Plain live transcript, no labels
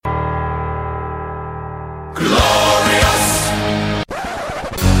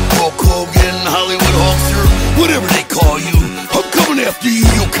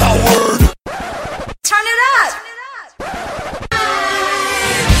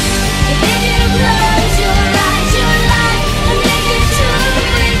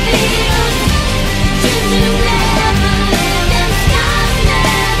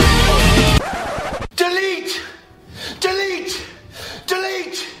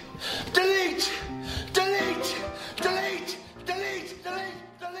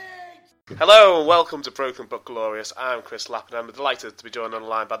Hello and welcome to Broken But Glorious. I'm Chris Lapp and I'm delighted to be joined on the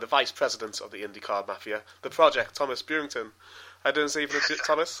line by the Vice President of the IndyCar Mafia, the Project, Thomas Burrington. How you doing this evening,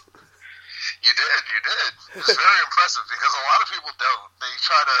 Thomas? You did. It's very impressive because a lot of people don't. They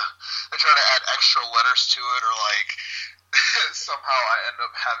try to add extra letters to it, or like somehow I end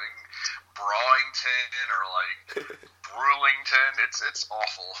up having Brawington or like Brewlington. It's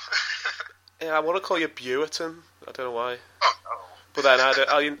awful. Yeah, I want to call you Buerton. I don't know why. Oh no. But then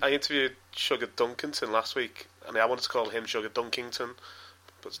I interviewed Sugar Dunkington last week, and I wanted to call him Sugar Dunkington,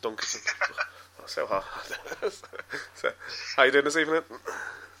 but it's Dunkington. Oh, so hard. So, how you doing this evening?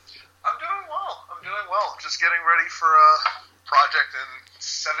 I'm doing well. Just getting ready for a project in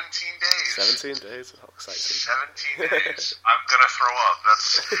 17 days. 17 days? How exciting. 17 days. I'm going to throw up.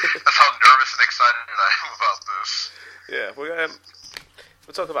 That's how nervous and excited I am about this. Yeah,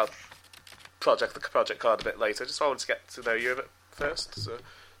 we'll talk about the project card a bit later. Just wanted to get to know you a bit first.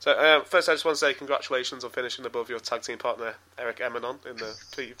 So first I just want to say congratulations on finishing above your tag team partner, Eric Emanon, in the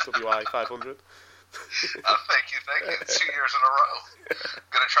PWI 500. Thank you. 2 years in a row. I'm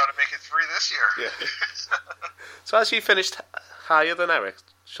going to try to make it 3 this year. Yeah. So as you finished higher than Eric,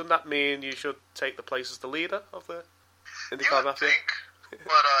 shouldn't that mean you should take the place as the leader of the IndyCar Mafia? You would think,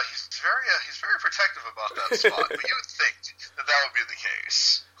 but he's very protective about that spot. But you would think that would be the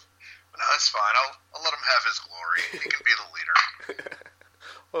case. But no, it's fine. I'll let him have his glory. He can be the leader.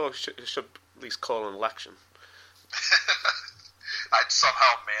 Well, you should at least call an election. I'd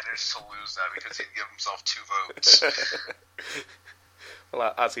somehow manage to lose that because he'd give himself 2 votes.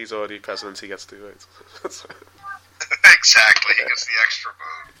 Well, as he's already president, he gets 2 votes. Exactly, he gets the extra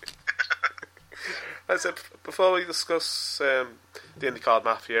vote. So before we discuss the IndyCar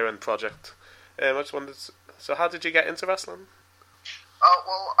Mafia and Project, I just wondered, so how did you get into wrestling?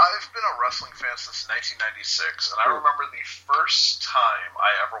 Well, I've been a wrestling fan since 1996, and I remember the first time I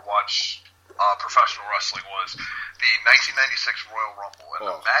ever watched professional wrestling was the 1996 Royal Rumble, and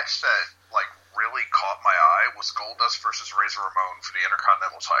the match that really caught my eye was Goldust versus Razor Ramon for the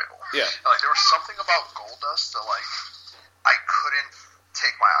Intercontinental title. Yeah, and, there was something about Goldust that I couldn't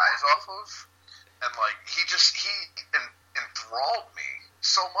take my eyes off of, and he enthralled me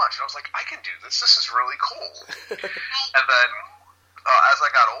so much, and I was like, I can do this. This is really cool. And then as I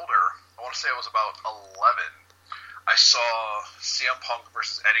got older, I want to say I was about 11. I saw CM Punk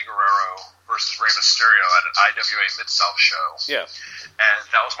versus Eddie Guerrero versus Rey Mysterio at an IWA Mid-South show. Yeah. And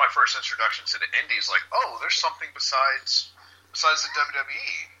that was my first introduction to the indies. There's something besides the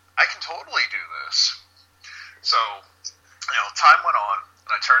WWE. I can totally do this. So, time went on,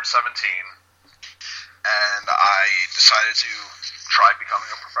 and I turned 17, and I decided to try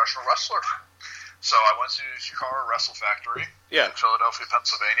becoming a professional wrestler. So I went to Chikara Wrestle Factory in Philadelphia,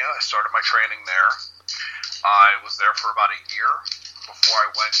 Pennsylvania. I started my training there. I was there for about a year before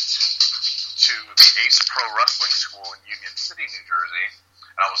I went to the Ace Pro Wrestling School in Union City, New Jersey,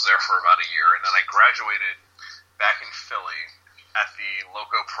 and I was there for about a year, and then I graduated back in Philly at the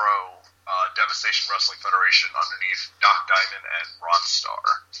Loco Pro Devastation Wrestling Federation underneath Doc Diamond and Ron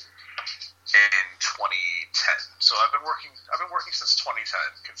Starr in 2010. So I've been working since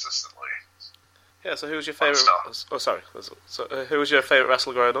 2010 consistently. Yeah. So who was your favorite? So who was your favorite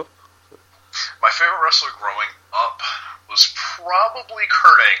wrestler growing up? My favorite wrestler growing up was probably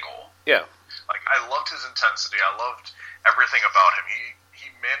Kurt Angle. Yeah. I loved his intensity. I loved everything about him. He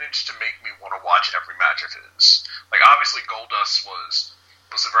managed to make me want to watch every match of his. Obviously Goldust was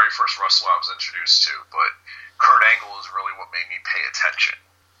the very first wrestler I was introduced to, but Kurt Angle is really what made me pay attention.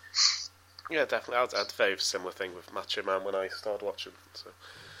 Yeah, definitely. I had a very similar thing with Macho Man when I started watching. So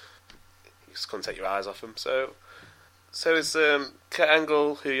you just couldn't take your eyes off him. So is Kurt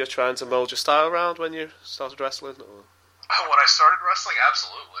Angle who you're trying to mold your style around when you started wrestling? Or? When I started wrestling,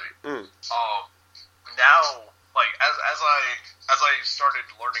 absolutely. Now, as I started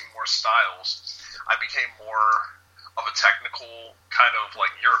learning more styles, I became more of a technical kind of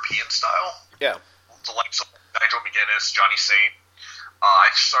European style. Yeah. The likes of Nigel McGuinness, Johnny Saint.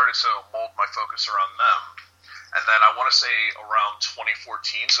 I started to mold my focus around them. And then I want to say around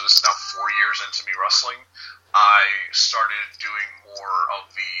 2014, so this is now 4 years into me wrestling, I started doing more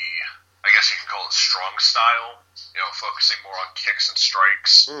of the, I guess you can call it strong style, focusing more on kicks and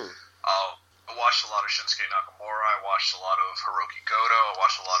strikes. I watched a lot of Shinsuke Nakamura, I watched a lot of Hiroki Goto, I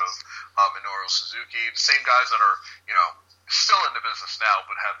watched a lot of Minoru Suzuki, the same guys that are, still in the business now,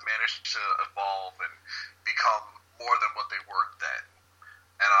 but have managed to evolve and become more than what they were then.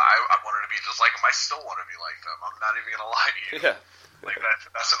 And I wanted to be just like them. I still want to be like them. I'm not even going to lie to you. Yeah.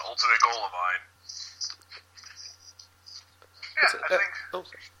 That's an ultimate goal of mine. Yeah,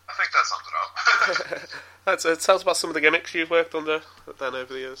 I think that sums it up. Tell us about some of the gimmicks you've worked under then over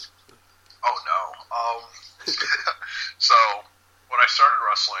the years.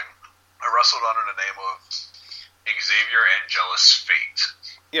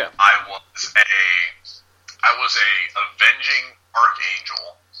 Yeah. I was a avenging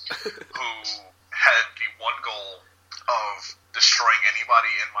archangel who had the one goal of destroying anybody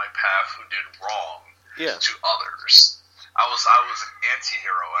in my path who did wrong to others. I was an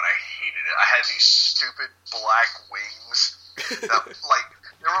anti-hero and I hated it. I had these stupid black wings that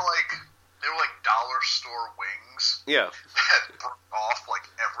they were like dollar store wings. Yeah. That broke off like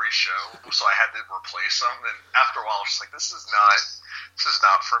every show, so I had to replace them. And after a while, I was just like, this is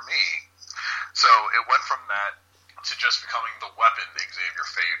not for me. So it went from that to just becoming the weapon Xavier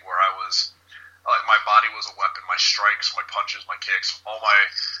Fate, where I was my body was a weapon. My strikes, my punches, my kicks, all my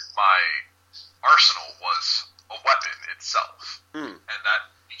arsenal was a weapon itself. And that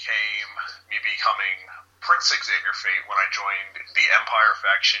became me becoming Prince Xavier Fate when I joined the Empire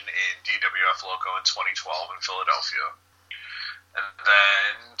faction in DWF Loco in 2012 in Philadelphia. And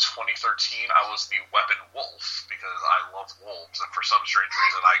then 2013, I was the Weapon Wolf because I love wolves, and for some strange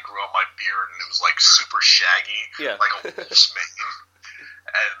reason, I grew out my beard and it was like super shaggy, like a wolf's mane,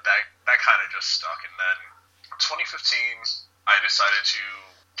 and that kind of just stuck. And then 2015, I decided to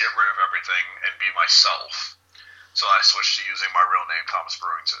get rid of everything and be myself. So I switched to using my real name, Thomas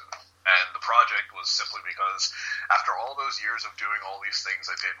Brewington. And the project was simply because after all those years of doing all these things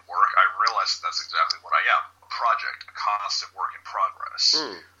that didn't work, I realized that's exactly what I am. A project, a constant work in progress.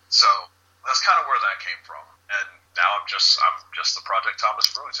 So that's kind of where that came from. And now I'm just the Project Thomas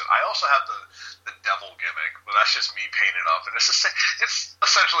Brewington. I also have the devil gimmick, but that's just me painted up. And it's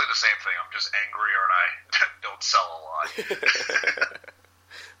essentially the same thing. I'm just angrier and I don't sell a lot.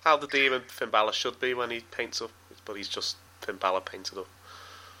 How the demon Finn Balor should be when he paints up, but he's just Finn Balor painted up.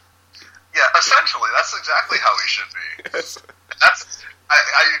 Yeah, essentially, that's exactly how he should be. Yes.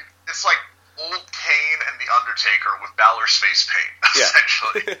 It's like old Kane and The Undertaker with Balor's face paint,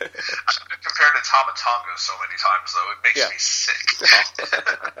 essentially. I've been compared to Tama Tonga so many times, though, it makes me sick.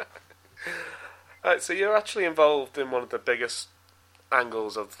 Alright, so you're actually involved in one of the biggest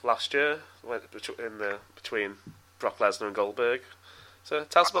angles of last year, between Brock Lesnar and Goldberg. So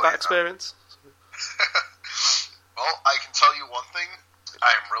tell us about that experience. Well, I can tell you one thing.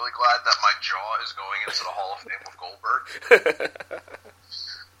 I am really glad that my jaw is going into the Hall of Fame with Goldberg.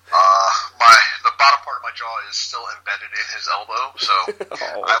 The bottom part of my jaw is still embedded in his elbow, so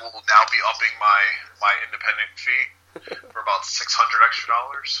I will now be upping my independent fee for about $600 extra. No,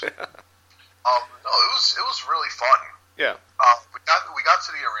 it was really fun. Yeah. We got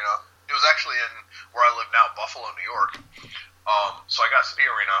to the arena. It was actually in where I live now, Buffalo, New York. So I got to the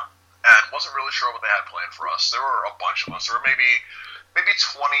arena and wasn't really sure what they had planned for us. There were a bunch of us. There were maybe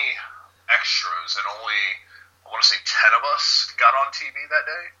 20 extras, and only, I want to say 10 of us got on TV that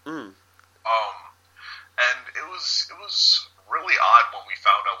day. And it was really odd when we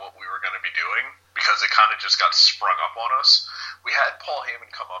found out what we were going to be doing, because it kind of just got sprung up on us. We had Paul Heyman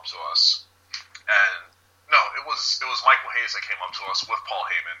come up to us, and no, it was Michael Hayes that came up to us with Paul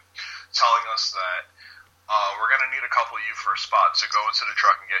Heyman, telling us that we're going to need a couple of you for a spot, so go into the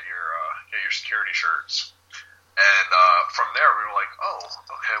truck and get your security shirts. And from there, we were like, oh,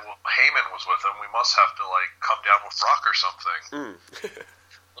 okay, well, Heyman was with him. We must have to, come down with Brock or something.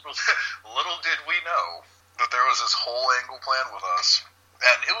 Little did we know that there was this whole angle plan with us.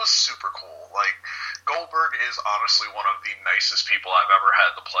 And it was super cool. Goldberg is honestly one of the nicest people I've ever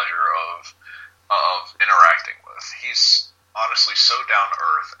had the pleasure of interacting with. He's honestly so down to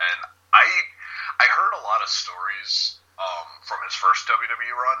earth. And I heard a lot of stories from his first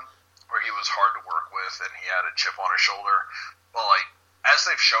WWE run, where he was hard to work with and he had a chip on his shoulder. But as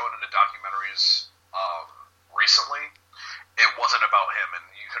they've shown in the documentaries recently, it wasn't about him, and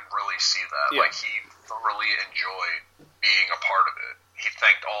you can really see that. Yeah. He thoroughly enjoyed being a part of it. He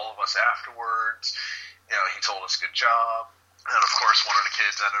thanked all of us afterwards. He told us good job. And of course, one of the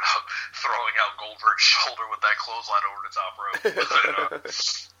kids ended up throwing out Goldberg's shoulder with that clothesline over the top rope.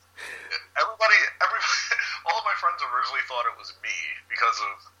 Everybody, all of my friends originally thought it was me because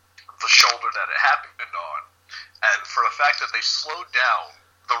of the shoulder that it happened on, and for the fact that they slowed down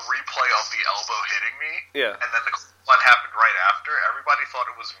the replay of the elbow hitting me, and then the one happened right after, everybody thought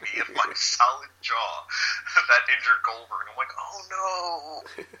it was me and my solid jaw that injured Goldberg. I'm like, oh no,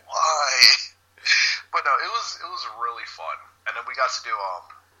 why? But no, it was really fun, and then we got to do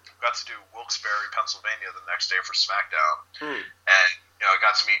Wilkes-Barre, Pennsylvania the next day for SmackDown, and I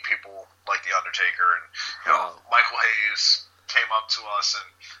got to meet people like The Undertaker, and Michael Hayes came up to us and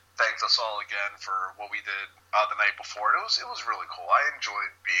thanked us all again for what we did the night before. It was really cool. I enjoyed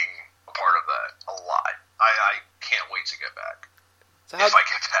being a part of that a lot. I can't wait to get back. If I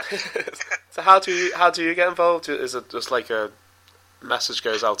get back. So how do you get involved? Is it just like a message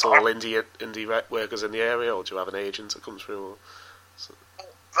goes out to all indie workers in the area, or do you have an agent that comes through?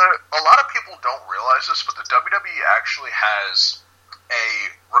 a lot of people don't realize this, but the WWE actually has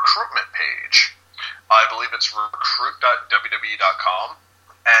a recruitment page. I believe it's recruit.wwe.com.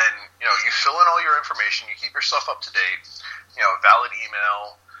 And, you fill in all your information, you keep yourself up to date, valid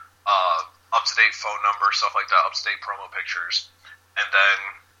email, up-to-date phone number, stuff like that, up-to-date promo pictures. And then,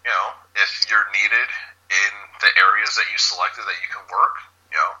 if you're needed in the areas that you selected that you can work,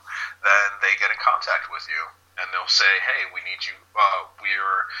 then they get in contact with you. And they'll say, hey, we need you,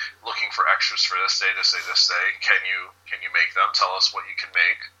 we're looking for extras for this day, this day, this day. Can you make them? Tell us what you can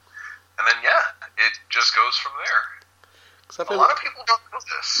make. And then, it just goes from there. A lot of people don't know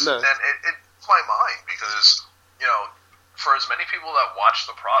this. No. And it blows my mind because, for as many people that watch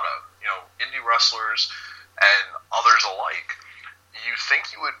the product, indie wrestlers and others alike, you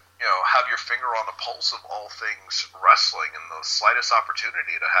think you would, have your finger on the pulse of all things wrestling and the slightest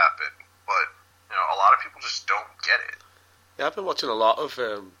opportunity to happen. But, a lot of people just don't get it. Yeah, I've been watching a lot of,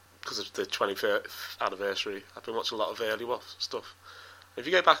 because of the 25th anniversary, I've been watching a lot of early stuff. If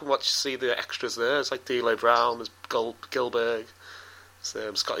you go back and see the extras there, it's like D'Lo Brown, there's Gilbert,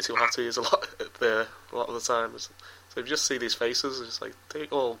 Scotty 2 Hotty is a lot there a lot of the time. So if you just see these faces, it's like they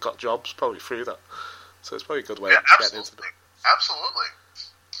all got jobs probably through that. So it's probably a good way of getting into it. Absolutely.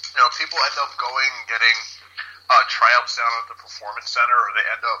 People end up getting tryouts down at the Performance Center, or they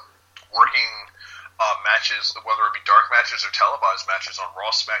end up working matches, whether it be dark matches or televised matches on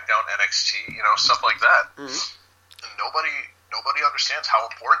Raw, SmackDown, NXT, stuff like that. Mm-hmm. And nobody understands how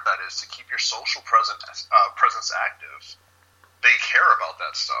important that is to keep your social presence active. They care about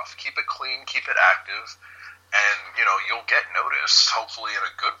that stuff. Keep it clean, keep it active, and you'll get noticed, hopefully in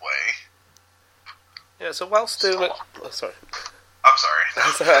a good way. Yeah. So whilst doing it, sorry. I'm sorry.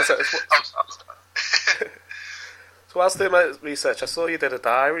 So whilst doing my research, I saw you did a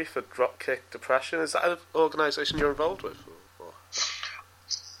diary for Dropkick Depression. Is that an organisation you're involved with?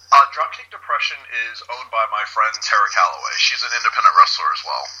 Dropkick Depression is owned by my friend Tara Calloway. She's an independent wrestler as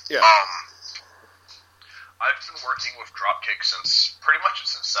well. Yeah. I've been working with Dropkick since pretty much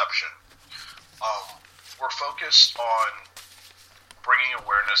its inception. We're focused on bringing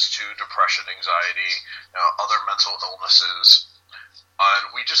awareness to depression, anxiety, other mental illnesses.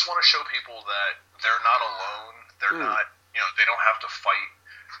 And we just want to show people that they're not alone. They're not, they don't have to fight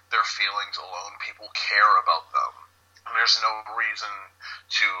their feelings alone. People care about them. And there's no reason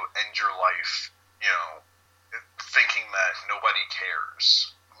to end your life, thinking that nobody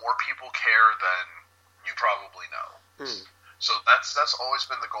cares. More people care than you probably know. So that's always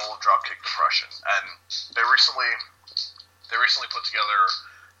been the goal of Dropkick Depression. And they recently put together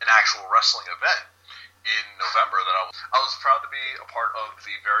an actual wrestling event in November that I was proud to be a part of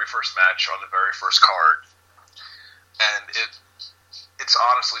the very first match on the very first card. And it's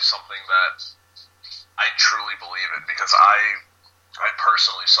honestly something that I truly believe in, because I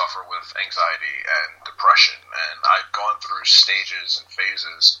personally suffer with anxiety and depression, and I've gone through stages and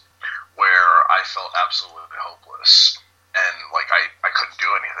phases where I felt absolutely hopeless, and I couldn't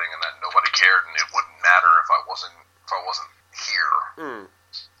do anything, and that nobody cared, and it wouldn't matter if I wasn't here.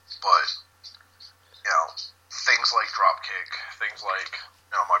 But things like Dropkick, things like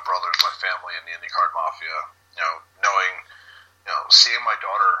my brothers, my family, and the IndyCard Mafia, knowing, seeing my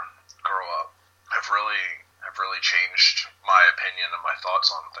daughter grow up, have really changed my opinion and my thoughts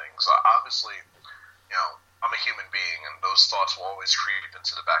on things. Obviously, I'm a human being, and those thoughts will always creep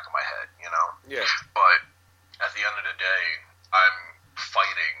into the back of my head, Yeah. But at the end of the day, I'm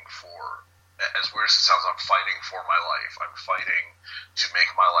fighting for, as weird as it sounds, I'm fighting for my life. I'm fighting to make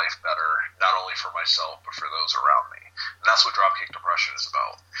my life better, not only for myself, but for those around me. And that's what Dropkick Depression is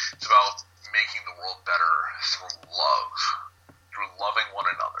about. It's about making the world better through love, through loving one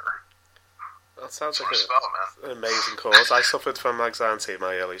another. That sounds like an amazing cause. I suffered from anxiety in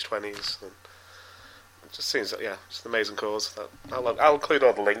my early 20s. And it just seems like, it's an amazing cause. I'll include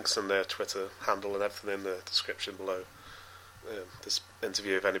all the links and their Twitter handle and everything in the description below this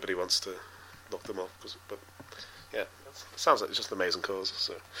interview if anybody wants to look them up. But it sounds like it's just an amazing cause.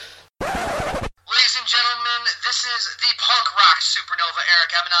 So. Ladies and gentlemen, this is the punk rock supernova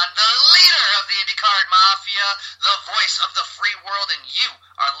Eric Emanon, the leader of the IndyCard Mafia, the voice of the free world, and you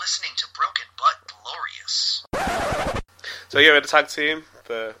are listening to Broken But Glorious. So you're in a tag team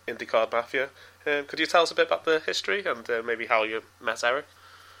for IndyCard Mafia. Could you tell us a bit about the history and maybe how you met Eric?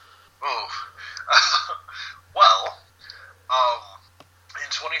 In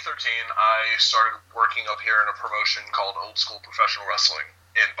 2013, I started working up here in a promotion called Old School Professional Wrestling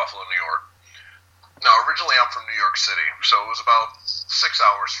in Buffalo, New York. Now, originally I'm from New York City, so it was about 6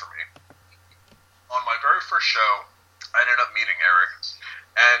 hours for me. On my very first show, I ended up meeting Eric,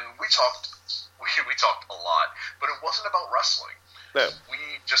 and we talked a lot, but it wasn't about wrestling. No. We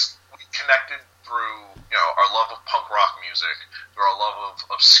connected through, our love of punk rock music, through our love of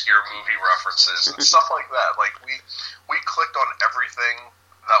obscure movie references and stuff like that. Like, we clicked on everything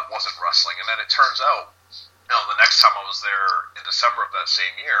that wasn't wrestling. And then it turns out, the next time I was there in December of that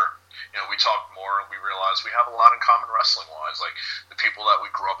same year, we talked more and we realized we have a lot in common wrestling-wise. Like, the people that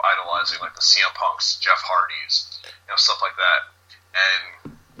we grew up idolizing, like the CM Punks, Jeff Hardys, stuff like that.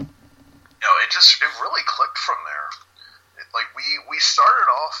 And, it really clicked from there. We started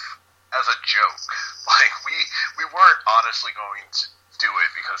off as a joke. Like, we weren't honestly going to do it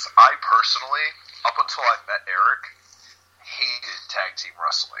because I personally, up until I met Eric, hated tag team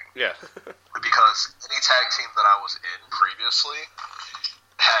wrestling. Yeah. Because any tag team that I was in previously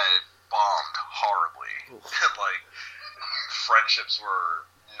had bombed horribly. And, friendships were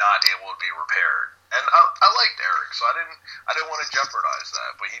not able to be repaired. And I liked Eric, so I didn't want to jeopardize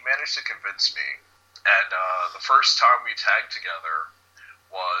that. But he managed to convince me. And the first time we tagged together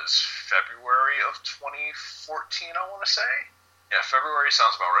was February of 2014, I want to say. Yeah, February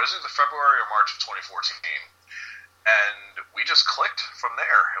sounds about right. It was either February or March of 2014. And we just clicked from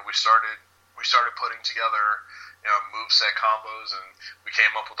there. And we started putting together, moveset combos, and we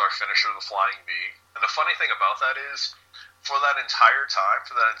came up with our finisher, the Flying V. And the funny thing about that is, for that entire time,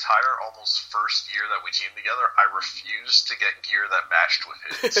 for that entire almost first year that we teamed together, I refused to get gear that matched with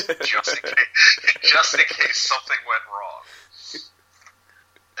his, just in case something went wrong.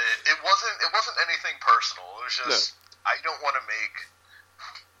 It wasn't anything personal. It was just, no. I don't want to make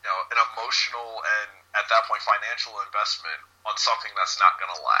an emotional and, at that point, financial investment on something that's not going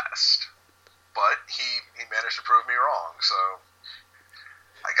to last. But he managed to prove me wrong, so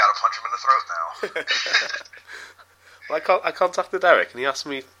I got to punch him in the throat now. Well, I contacted Eric, and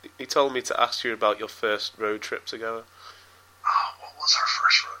he told me to ask you about your first road trip together. Oh, what was our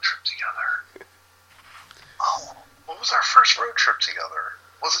first road trip together? What was our first road trip together?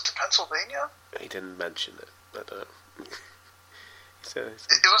 Was it to Pennsylvania? He didn't mention it. I don't know.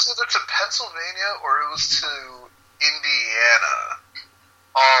 It was either to Pennsylvania or it was to Indiana.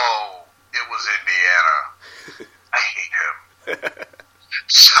 Oh, it was Indiana. I hate him.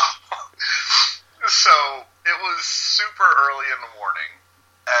 So it was super early in the morning,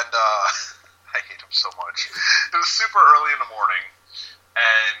 and I hate him so much. It was super early in the morning,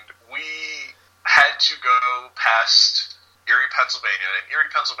 and we had to go past Erie, Pennsylvania. And Erie,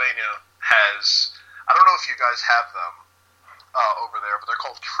 Pennsylvania has, I don't know if you guys have them over there, but they're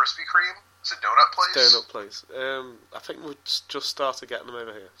called Krispy Kreme. It's a donut place. Donut place. I think we've just started getting them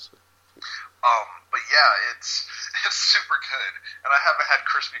over here. So. But yeah, it's super good, and I haven't had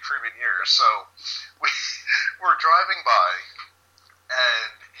Krispy Kreme in years. So we're driving by,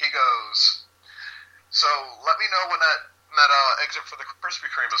 and he goes, "So let me know when that exit for the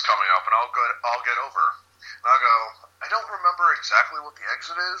Krispy Kreme is coming up, and I'll get over." And I go, "I don't remember exactly what the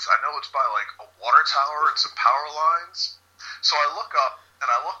exit is. I know it's by a water tower and some power lines." So I look up and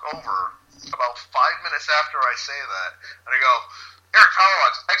I look over about 5 minutes after I say that, and I go, "Eric, power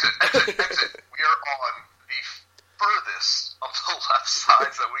lines, exit. We are on the furthest of the left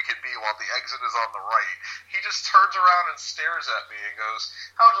sides that we can be while the exit is on the right." He just turns around and stares at me and goes,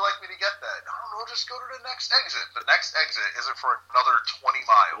 "How would you like me to get that?" "I don't know, just go to the next exit." The next exit isn't for another 20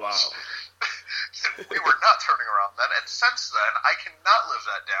 miles. Wow. We were not turning around then, and since then, I cannot live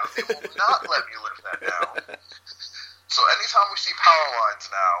that down. They will not let me live that down. So anytime we see power lines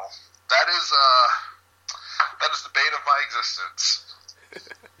now, that is the bane of my existence.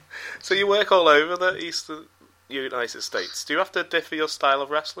 So you work all over the Eastern United States. Do you have to differ your style of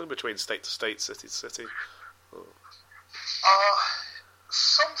wrestling between state to state, city to city? Or?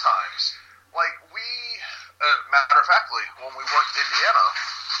 Sometimes. Matter of factly, when we worked in Indiana,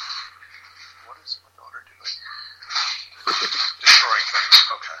 what is my daughter doing? Destroying things.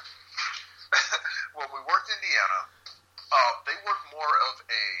 Okay. When we worked in Indiana, they work more of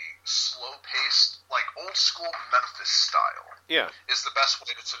a slow-paced, old-school Memphis style. Yeah. Is the best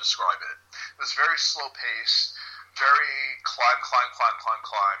way to describe it. It was very slow-paced, very climb,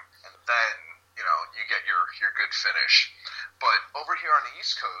 and then, you get your good finish. But over here on the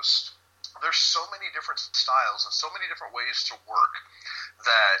East Coast, there's so many different styles and so many different ways to work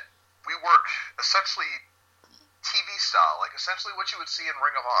that we work essentially TV style, essentially what you would see in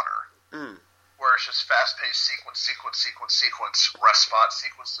Ring of Honor. Mm. Where it's just fast-paced sequence, rest spot,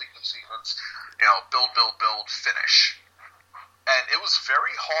 sequence, build, finish. And it was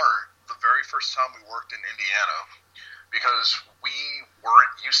very hard the very first time we worked in Indiana because we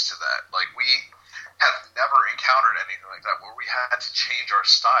weren't used to that. We have never encountered anything like that where we had to change our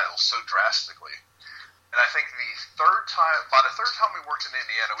style so drastically. And I think by the third time we worked in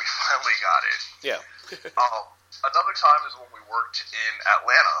Indiana, we finally got it. Yeah. another time is when we worked in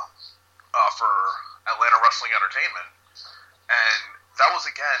Atlanta for Atlanta Wrestling Entertainment, and that was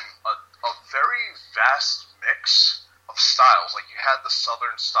again a very vast mix of styles. Like you had the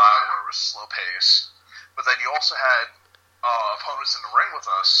Southern style where it was slow pace, but then you also had opponents in the ring with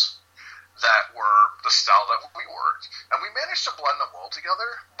us that were the style that we worked. And we managed to blend them well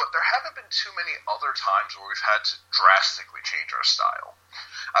together, but there haven't been too many other times where we've had to drastically change our style.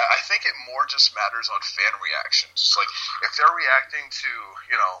 I think it more just matters on fan reactions. It's like, if they're reacting to,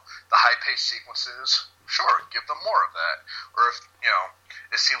 the high-paced sequences, sure, give them more of that. Or if,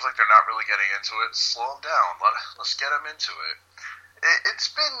 it seems like they're not really getting into it, slow them down. Let's get them into it.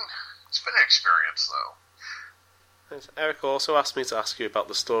 It's been an experience, though. Eric also asked me to ask you about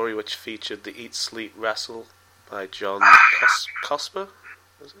the story which featured the Eat, Sleep, Wrestle by John Cosper.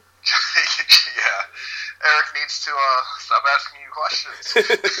 Was it? Yeah. Eric needs to stop asking you questions.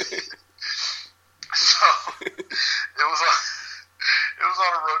 So, it was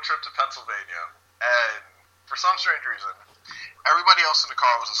on a road trip to Pennsylvania, and for some strange reason, everybody else in the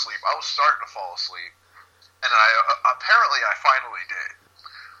car was asleep. I was starting to fall asleep, and I finally did.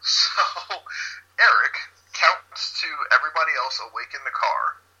 So, Eric counts to everybody else awake in the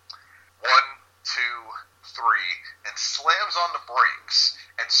car. 1, 2, 3, and slams on the brakes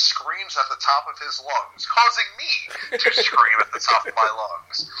and screams at the top of his lungs, causing me to scream at the top of my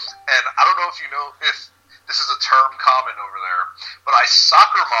lungs. And I don't know if you know if this is a term common over there, but I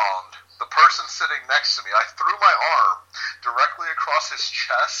soccer mommed the person sitting next to me. I threw my arm directly across his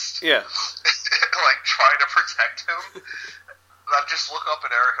chest, like trying to protect him. I just look up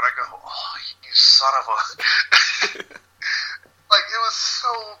at Eric and I go, "Oh, you son of a..." Like, it was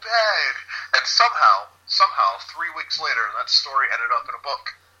so bad. And somehow, 3 weeks later, that story ended up in a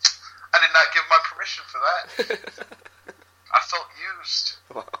book. I did not give my permission for that. I felt used.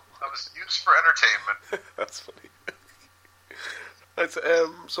 Wow. I was used for entertainment. That's funny.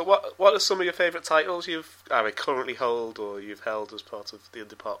 So what are some of your favourite titles you've either currently hold or you've held as part of the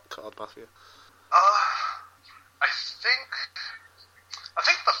Indie Card Mafia? I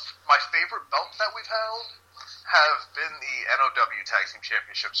think my favorite belt that we've held have been the NOW Tag Team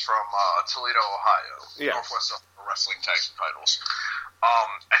Championships from Toledo, Ohio. Yeah. Northwest Wrestling Tag Team titles.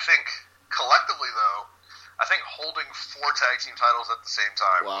 I think collectively, though, I think holding 4 tag team titles at the same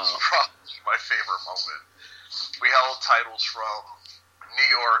time was probably my favorite moment. We held titles from New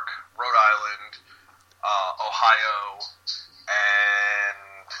York, Rhode Island, Ohio,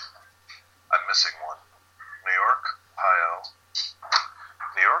 and I'm missing one. New York, Ohio,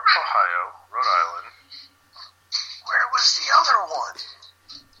 Rhode Island. Where was the other one?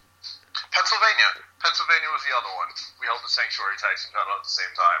 Pennsylvania. Pennsylvania was the other one. We held the Sanctuary Tag Team title at the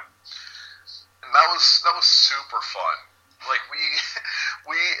same time. And that was super fun. Like, we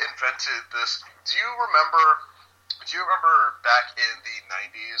invented this. Do you remember back in the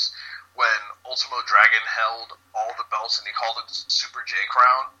 90s when Ultimo Dragon held all the belts and he called it the Super J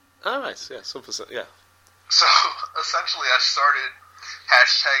Crown? Oh, nice. Yeah, yeah. So essentially, I started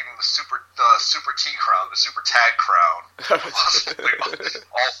hashtagging the Super T Crown, the Super Tag Crown,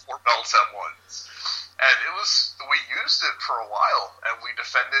 all 4 belts at once. And we used it for a while, and we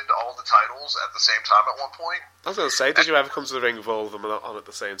defended all the titles at the same time at one point. I was going to say, did you ever come to the ring with all of them on at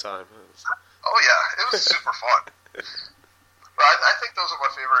the same time? Oh yeah, it was super fun. But I think those are my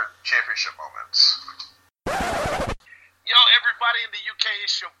favorite championship moments. Yo, everybody in the UK,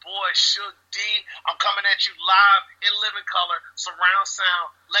 it's your boy, Suge D. I'm coming at you live in living color, surround sound,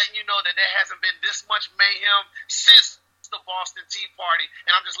 letting you know that there hasn't been this much mayhem since the Boston Tea Party,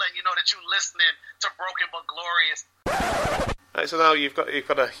 and I'm just letting you know that you're listening to Broken But Glorious. Right, so now you've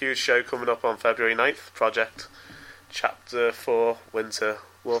got a huge show coming up on February 9th, Project Chapter 4 Winter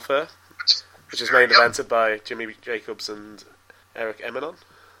Warfare, which is main evented by Jimmy Jacobs and Eric Eminon.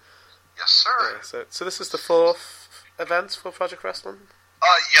 Yes, sir. So this is the 4th event for Project Wrestling?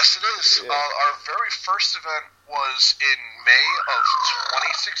 Yes, it is. Yeah. Our very first event was in May of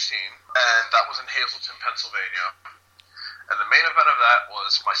 2016, and that was in Hazleton, Pennsylvania. And the main event of that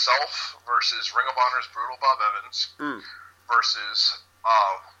was myself versus Ring of Honor's Brutal Bob Evans versus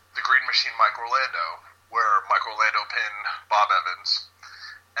the Green Machine Mike Orlando, where Mike Orlando pinned Bob Evans.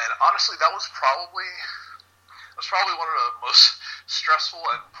 And honestly, that was probably one of the most stressful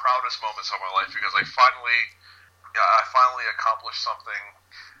and proudest moments of my life, because I finally accomplished something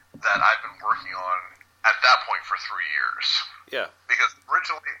that I've been working on at that point for 3 years. Yeah. Because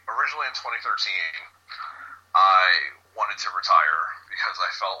originally in 2013, I wanted to retire because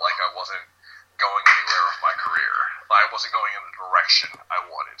I felt like I wasn't going anywhere with my career. I wasn't going in the direction I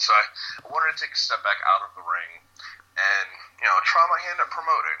wanted. So I wanted to take a step back out of the ring and, try my hand at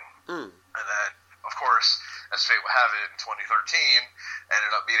promoting. And then, of course, as fate would have it, in 2013,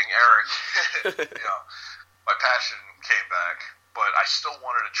 ended up meeting Eric. My passion came back, but I still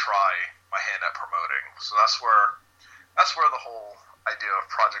wanted to try my hand at promoting. So that's where the whole idea of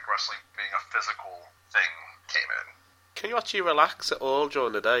Project Wrestling being a physical thing came in. Can you actually relax at all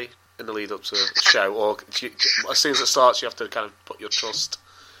during the day in the lead up to the show, or as soon as it starts, you have to kind of put your trust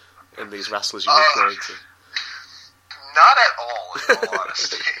in these wrestlers you're going to? Not at all, in all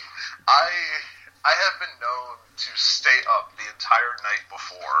honesty. I have been known to stay up the entire night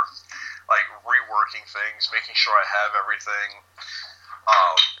before, like reworking things, making sure I have everything,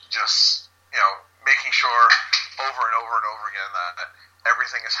 making sure over and over and over again that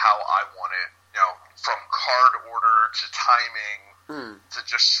everything is how I want it, from card order to timing to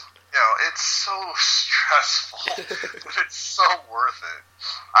just, it's so stressful, but it's so worth it.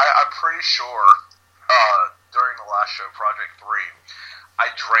 I'm pretty sure during the last show, Project 3, I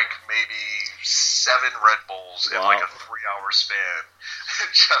drank maybe 7 Red Bulls in like a 3-hour span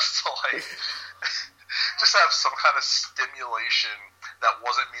just to just have some kind of stimulation that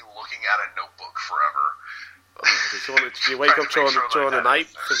wasn't me looking at a notebook forever. Did you wake up during the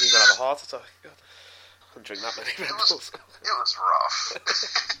night thinking you're going to have a heart attack? God, I couldn't drink that many Red Bulls. It was rough.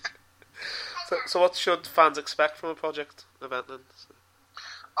 So what should fans expect from a Project event then?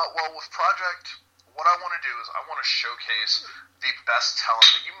 Well, with Project, what I want to do is I want to showcase the best talent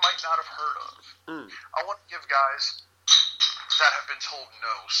that you might not have heard of. I want to give guys that have been told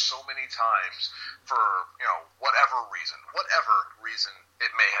no so many times for, whatever reason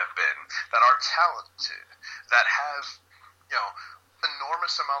it may have been, that are talented, that have,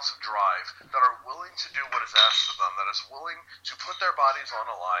 enormous amounts of drive, that are willing to do what is asked of them, that is willing to put their bodies on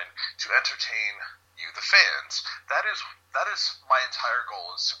a line to entertain you, the fans. That is my entire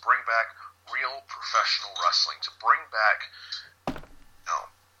goal, is to bring back real professional wrestling, to bring back,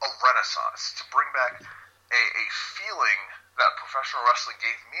 a renaissance, to bring back a feeling that professional wrestling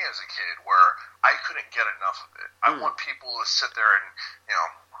gave me as a kid, where I couldn't get enough of it. I want people to sit there and,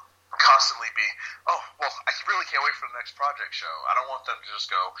 constantly be, I really can't wait for the next Project show. I don't want them to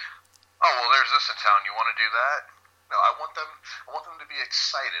just go, there's this in town, you want to do that? No, I want them to be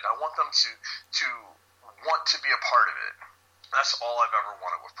excited. I want them to want to be a part of it. That's all I've ever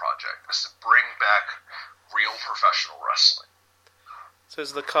wanted with Project, is to bring back real professional wrestling. So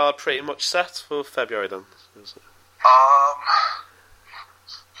is the card pretty much set for February then?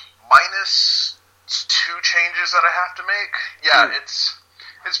 Minus 2 changes that I have to make. Yeah,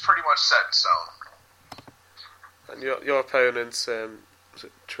 it's pretty much set in stone. And your opponent, is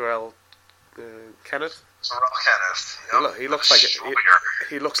it Terrell Kenneth? Terrell Kenneth. Yep.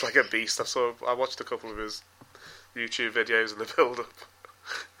 He looks like a beast. I watched a couple of his YouTube videos in the build-up.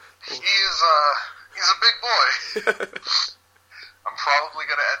 He's a big boy. I'm probably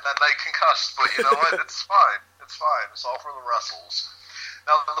going to end that night concussed, but you know what? It's fine. It's fine. It's all for the wrestles.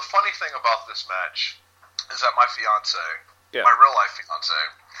 Now, the funny thing about this match is that my fiance, my real-life fiance,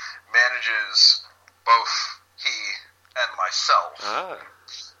 manages both he and myself.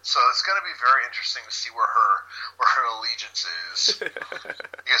 So it's going to be very interesting to see where her allegiance is,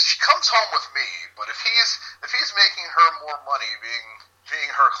 because she comes home with me. But if he's making her more money being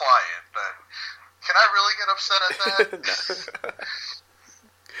her client, then can I really get upset at that?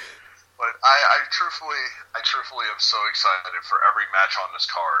 But I truthfully am so excited for every match on this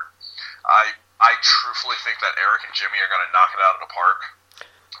card. I truthfully think that Eric and Jimmy are going to knock it out of the park.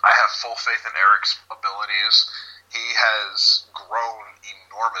 I have full faith in Eric's abilities. He has grown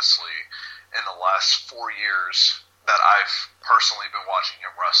enormously in the last 4 years that I've personally been watching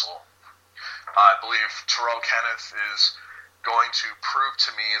him wrestle. I believe Terrell Kenneth is going to prove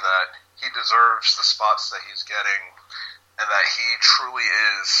to me that he deserves the spots that he's getting, and that he truly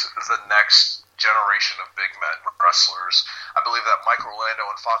is the next generation of big men wrestlers. I believe that Mike Orlando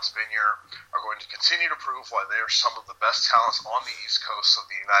and Fox Vineyard are going to continue to prove why they are some of the best talents on the East Coast of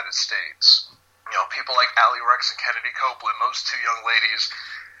the United States. People like Allie Rex and Kennedy Copeland, those 2 young ladies,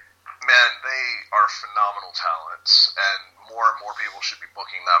 man, they are phenomenal talents, and more people should be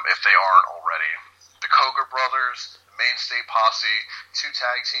booking them if they aren't already. The Koger brothers, the Mainstay Posse, 2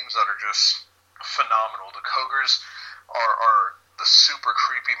 tag teams that are just phenomenal. The Kogers are the super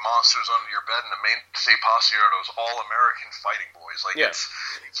creepy monsters under your bed, and the Mainstay Posse are those all-American fighting boys. You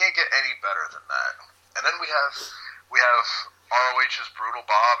can't get any better than that. And then we have ROH's Brutal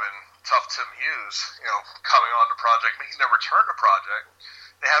Bob and Tough Tim Hughes, coming on to Project, making their return to Project.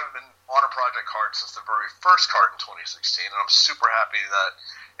 They haven't been on a Project card since the very first card in 2016, and I'm super happy that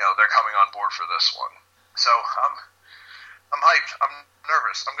they're coming on board for this one. So I'm hyped. I'm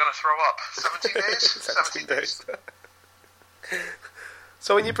nervous. I'm gonna throw up. 17 days. 17 days.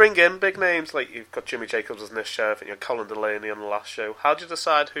 So when you bring in big names, like you've got Jimmy Jacobs as this show, I think you've got Colin Delaney on the last show, how do you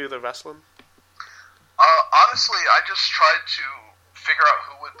decide who they're wrestling? Honestly, I just tried to figure out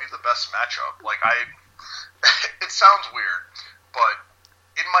who would be the best matchup. It sounds weird, but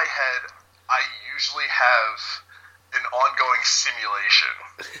in my head, I usually have an ongoing simulation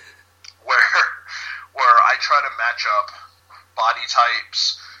where I try to match up body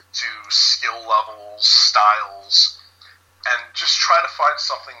types to skill levels, styles, and just try to find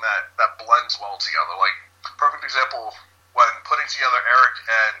something that blends well together. Like, perfect example, when putting together Eric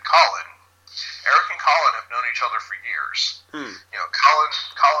and Colin have known each other for years. You know,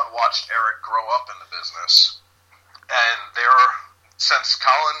 Colin watched Eric grow up in the business, and since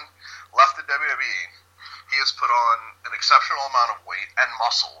Colin left the WWE, he has put on an exceptional amount of weight and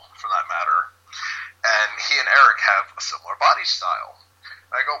muscle, for that matter, and he and Eric have a similar body style.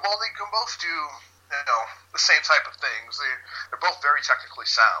 And I go, well, they can both do, you know, the same type of things. They're both very technically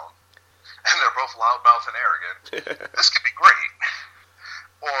sound, and they're both loudmouth and arrogant. This could be great.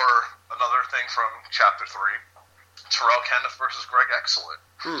 Or another thing from Chapter 3, Terrell Kenneth versus Greg Excellent.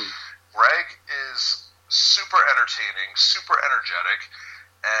 Greg is super entertaining, super energetic,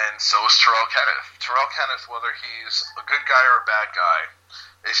 and so is Terrell Kenneth. Terrell Kenneth, whether he's a good guy or a bad guy,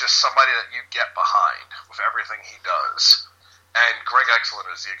 is just somebody that you get behind with everything he does. And Greg Excellent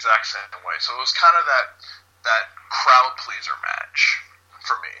is the exact same way. So it was kind of that crowd pleaser match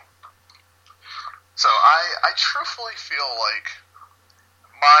for me. So I truthfully feel like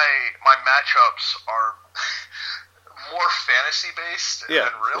my matchups are more fantasy based than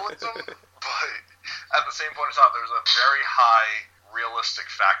realism, but at the same point in time, there's a very high realistic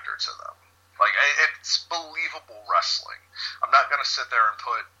factor to them. Like, it's believable wrestling. I'm not going to sit there and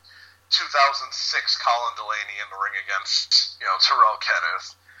put 2006 Colin Delaney in the ring against, you know, Terrell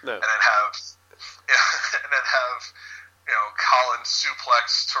Kenneth, and then have you know, Colin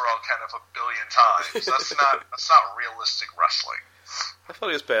suplex Terrell Kenneth a billion times. That's not realistic wrestling. I thought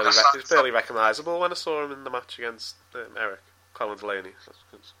he was barely recognisable when I saw him in the match against Eric, Colin Delaney.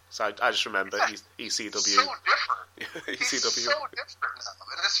 So I just remember ECW. He's so different. He's so different now,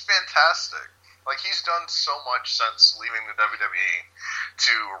 and it's fantastic. Like, he's done so much since leaving the WWE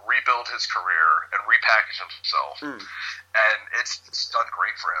to rebuild his career and repackage himself, and it's done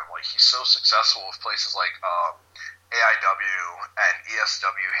great for him. Like, he's so successful with places like AIW and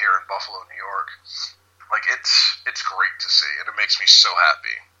ESW here in Buffalo, New York. Like, it's great to see, and it makes me so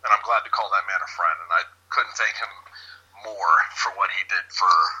happy. And I'm glad to call that man a friend, and I couldn't thank him more for what he did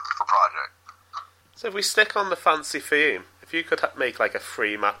for Project. So if we stick on the fancy theme, if you could make like a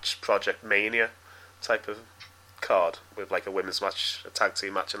free match Project Mania type of card with like a women's match, a tag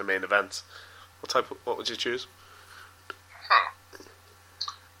team match, and a main event, what would you choose?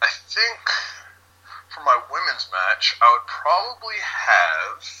 I think for my women's match, I would probably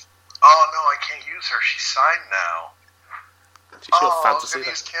have. Oh no, I can't use her. She's signed now. She's your fantasy. I was gonna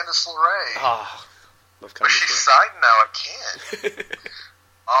use Candice LeRae. Love Candice. But she's signed now. I can't.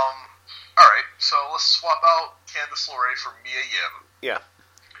 All right. So let's swap out Candice LeRae for Mia Yim. Yeah.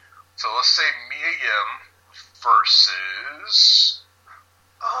 So let's say Mia Yim versus.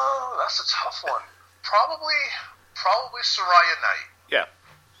 Oh, that's a tough one. Probably Saraya Knight. Yeah.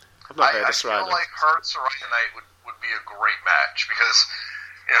 I've not heard of Saraya Knight. I feel like her and Saraya Knight would be a great match because,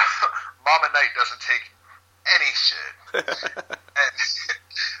 you know, Mama Knight doesn't take any shit,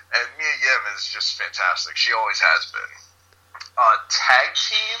 and Mia Yim is just fantastic. She always has been. Tag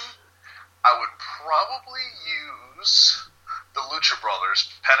team, I would probably use the Lucha Brothers,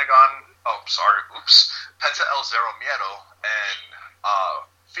 Penta El Zero Miedo and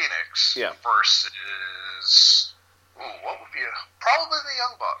Phoenix versus what would be probably the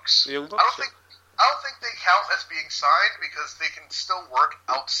Young Bucks. The Young Bucks. I don't think they count as being signed because they can still work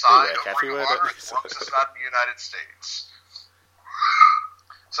outside of Ring of Honor as long as it's not in the United States.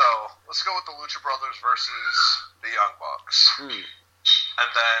 So let's go with the Lucha Brothers versus the Young Bucks. And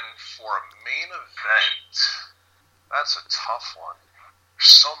then for a main event, that's a tough one.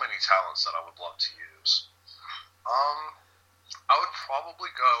 There's so many talents that I would love to use. I would probably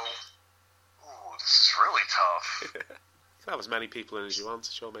go. Ooh, this is really tough. You can have as many people in as you want.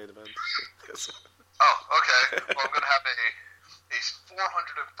 It's your main event. Oh, okay. Well, I'm going to have a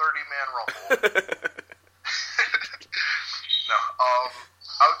 430-man rumble. No, I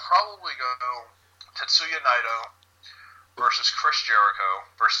would probably go Tetsuya Naito versus Chris Jericho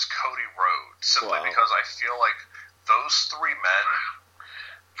versus Cody Rhodes, simply because I feel like those three men,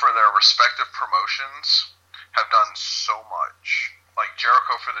 for their respective promotions, have done so much. Like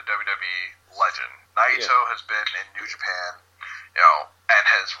Jericho for the WWE, legend. Naito has been in New Japan, you know, and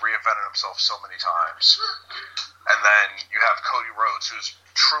has reinvented himself so many times. And then you have Cody Rhodes, who's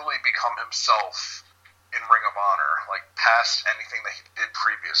truly become himself in Ring of Honor, like past anything that he did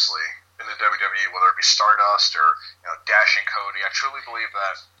previously in the WWE, whether it be Stardust or Dashing Cody. I truly believe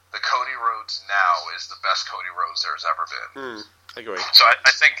that the Cody Rhodes now is the best Cody Rhodes there's ever been. I agree. So I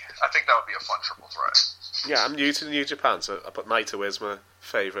think that would be a fun triple threat. Yeah, I'm new to New Japan, so I put Naito is my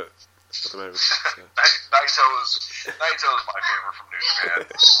favourite at the moment. So. Naito is my favorite from New Japan.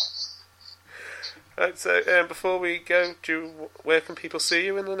 Right, so before we go, where can people see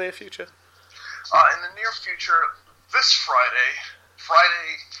you in the near future? In the near future, this Friday,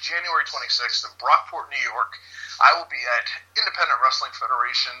 January 26th, in Brockport, New York, I will be at Independent Wrestling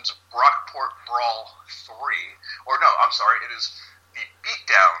Federation's Brockport Brawl 3. Or no, I'm sorry, it is the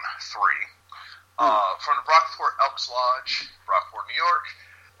Beatdown 3. From the Brockport Elks Lodge, Brockport, New York.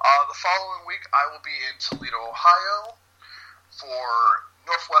 The following week, I will be in Toledo, Ohio for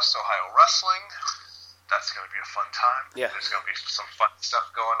Northwest Ohio Wrestling. That's going to be a fun time. Yeah. There's going to be some fun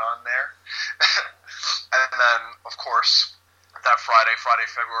stuff going on there. And then, of course, that Friday,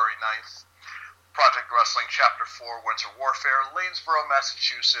 February 9th, Project Wrestling Chapter 4 Winter Warfare, Lanesboro,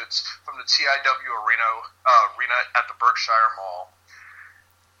 Massachusetts, from the TIW Arena at the Berkshire Mall.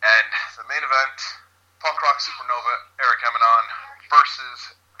 And the main event, Punk Rock Supernova, Eric Emanon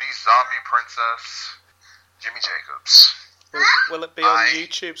versus the Zombie Princess, Jimmy Jacobs. Will it be on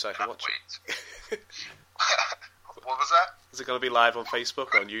YouTube so I can watch it? What was that? Is it going to be live on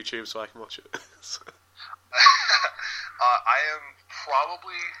Facebook or on YouTube so I can watch it? I am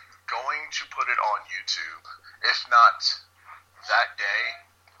probably going to put it on YouTube. If not that day,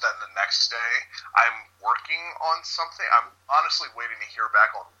 then the next day. I'm working on something. I'm honestly waiting to hear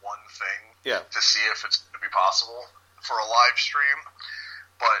back on one thing to see if it's going to be possible for a live stream.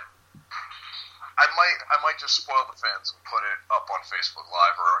 But I might just spoil the fans and put it up on Facebook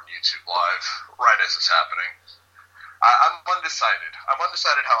Live or on YouTube Live right as it's happening. I'm undecided. I'm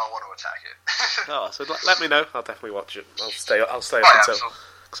undecided how I want to attack it. So let me know. I'll definitely watch it. I'll stay up until,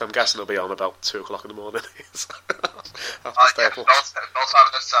 because I'm guessing it'll be on about 2 o'clock in the morning. I'll have to stay up. Bell time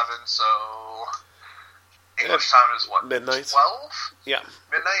is at 7, so English time is what? Midnight. 12? Yeah.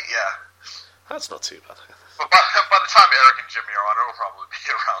 Midnight. Yeah. That's not too bad. But by the time Eric and Jimmy are on, it'll probably be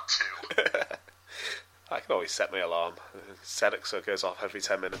around 2. I can always set my alarm. Set it so it goes off every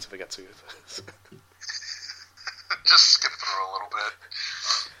 10 minutes if I get to it. Just skip through a little bit.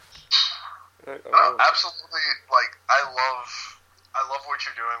 Absolutely, like I love what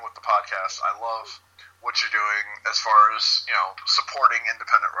you're doing with the podcast. I love what you're doing as far as supporting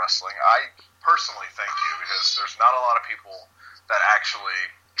independent wrestling. I personally thank you because there's not a lot of people that actually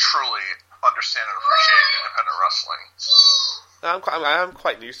truly understand and appreciate independent wrestling. I'm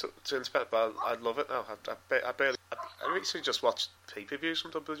quite new to independent, but I love it now. I recently just watched pay-per-views from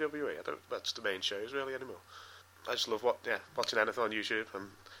WWE. I don't watch the main shows really anymore. I just love watching anything on YouTube. And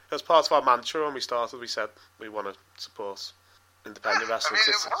it was part of our mantra when we started. We said we want to support independent wrestling.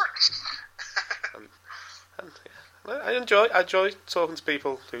 It works. I enjoy talking to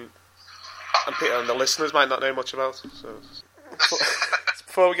people and the listeners might not know much about. So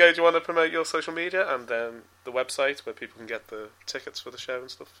before we go, do you want to promote your social media and then the website where people can get the tickets for the show and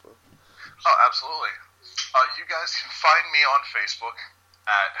stuff? Oh, absolutely. You guys can find me on Facebook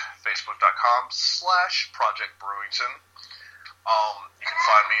at facebook.com/Project Brewington. You can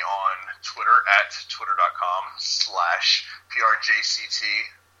find me on Twitter at twitter.com/PRJCT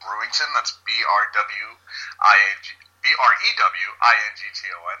Brewington. That's BREWINGTON.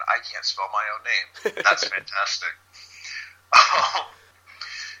 I can't spell my own name. That's fantastic.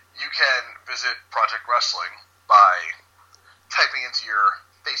 You can visit Project Wrestling by typing into your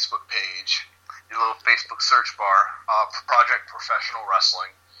Facebook page, your little Facebook search bar, Project Professional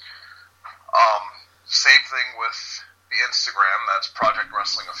Wrestling. Same thing with the Instagram, that's Project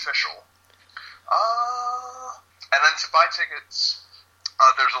Wrestling Official. And then to buy tickets,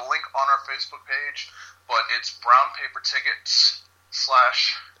 there's a link on our Facebook page, but it's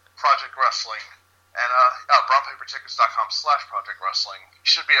brownpapertickets/Project Wrestling. And brownpapertickets.com/Project Wrestling. You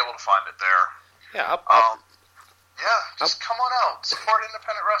should be able to find it there. Yeah, come on out. Support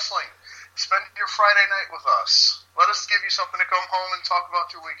independent wrestling. Spend your Friday night with us. Let us give you something to come home and talk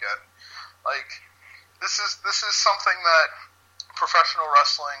about your weekend. Like, this is something that professional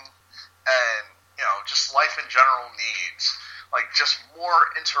wrestling and, just life in general needs. Like, just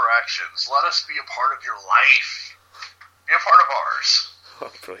more interactions. Let us be a part of your life. Be a part of ours.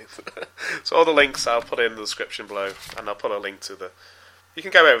 Oh, brilliant. So all the links I'll put in the description below, and I'll put a link to you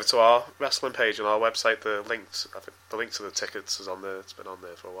can go over to our wrestling page on our website. The link to the tickets is on there. It's been on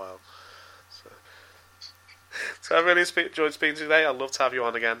there for a while. So. So I really enjoyed speaking to you today. I'd love to have you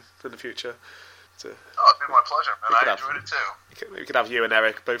on again in the future. Oh, it'd be my pleasure, man. I enjoyed it too. We could have you and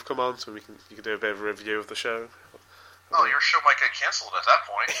Eric both come on, so you can do a bit of a review of the show. Oh, your show might get cancelled at that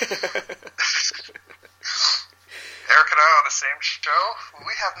point. Eric and I on the same show?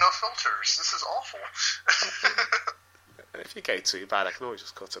 We have no filters. This is awful. If you get too bad, I can always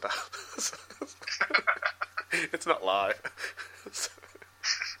just cut it out. It's not live.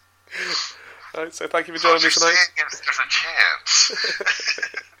 Alright, so thank you for joining me tonight. There's a chance.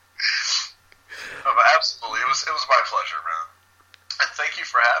 Oh, but absolutely, it was my pleasure, man. And thank you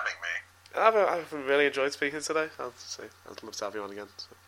for having me. I've really enjoyed speaking today. I'd love to have you on again. So.